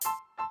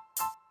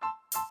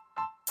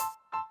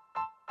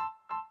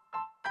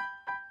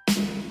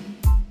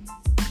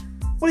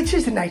Well, it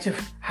is the night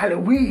of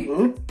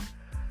Halloween,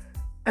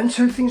 and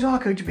so things are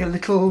going to be a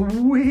little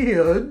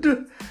weird.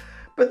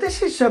 But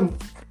this is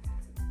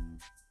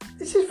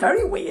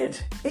very weird.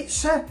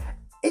 It's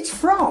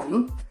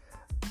from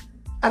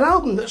an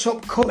album that's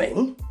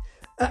upcoming,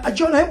 a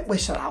John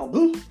Entwistle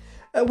album,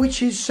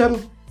 which is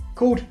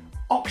called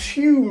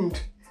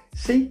Oxhumed.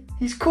 See,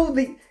 he was called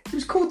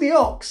the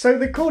Ox, so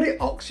they called it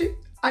Oxhumed.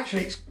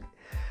 Actually, it's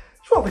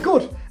rather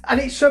good,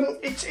 and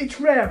it's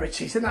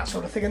rarities and that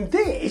sort of thing. And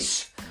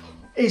this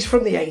is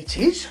from the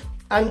 80s,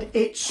 and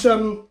it's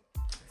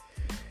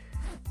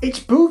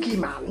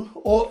Boogeyman,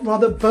 or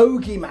rather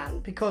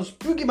Bogeyman, because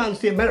Boogeyman's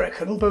the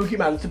American,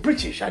 Bogeyman's the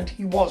British, and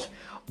he was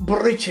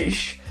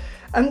British.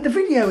 And the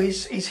video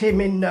is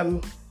him in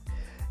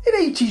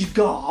 80s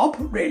garb,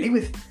 really,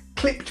 with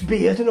clipped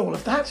beard and all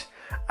of that.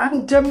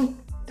 And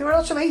there are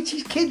lots of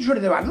 80s kids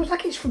running around. It looks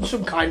like it's from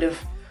some kind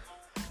of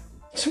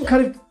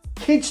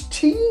kids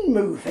teen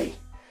movie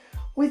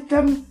with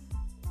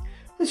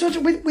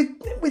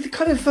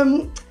kind of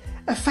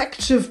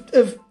effects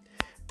of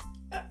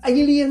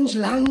aliens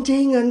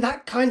landing and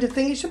that kind of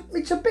thing.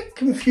 It's a bit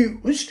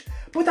confused,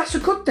 but that's a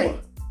good thing.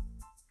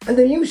 And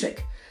the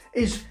music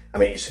is, I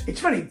mean, it's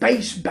very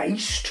bass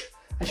based,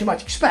 as you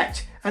might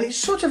expect, and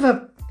it's a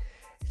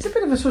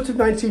bit of a sort of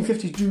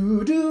 1950s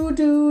do do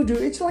do do.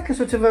 It's like a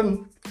sort of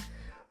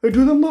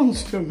do the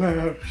Monster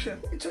Mash.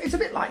 It's a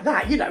bit like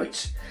that, you know.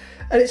 It's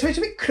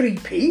a bit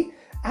creepy.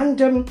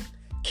 And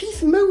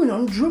Keith Moon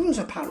on drums,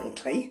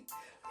 apparently.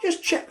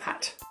 Just check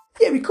that.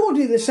 Yeah,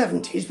 recorded in the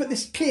 70s, but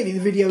clearly the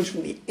video's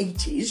from the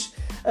 80s.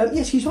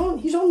 Yes, he's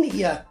on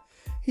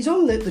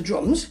the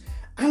drums,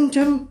 and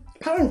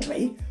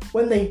apparently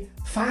when they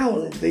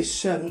found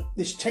this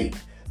tape,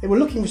 they were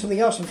looking for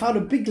something else and found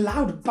a big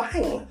loud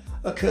bang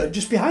occurred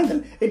just behind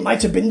them. It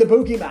might have been the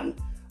Boogeyman,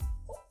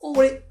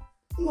 or it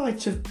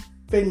might have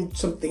been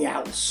something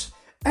else.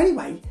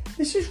 Anyway,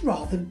 this is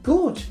rather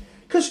good,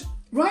 because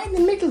right in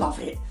the middle of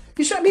it,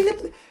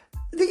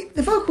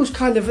 the vocals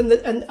kind of and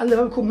the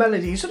vocal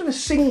melody is sort of a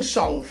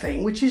sing-song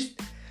thing, which is,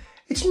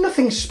 it's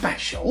nothing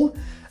special,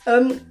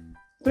 but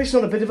it's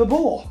not a bit of a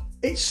bore.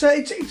 It's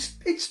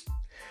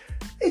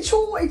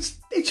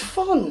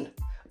fun.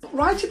 But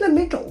right in the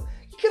middle,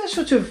 you get a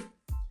sort of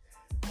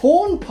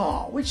horn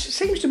part, which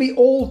seems to be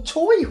all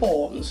toy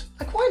horns.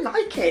 I quite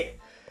like it.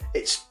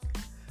 It's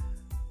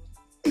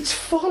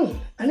fun,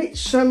 and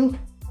it's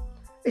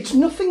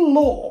nothing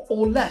more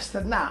or less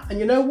than that. And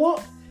you know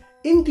what?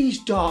 In these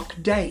dark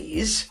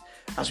days,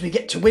 as we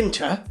get to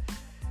winter,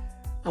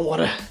 and what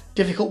a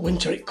difficult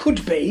winter it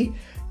could be,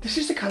 this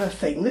is the kind of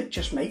thing that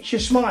just makes you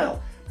smile,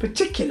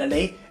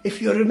 particularly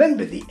if you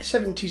remember the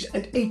 70s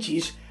and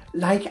 80s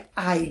like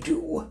I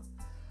do.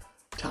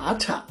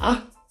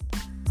 Ta-ta.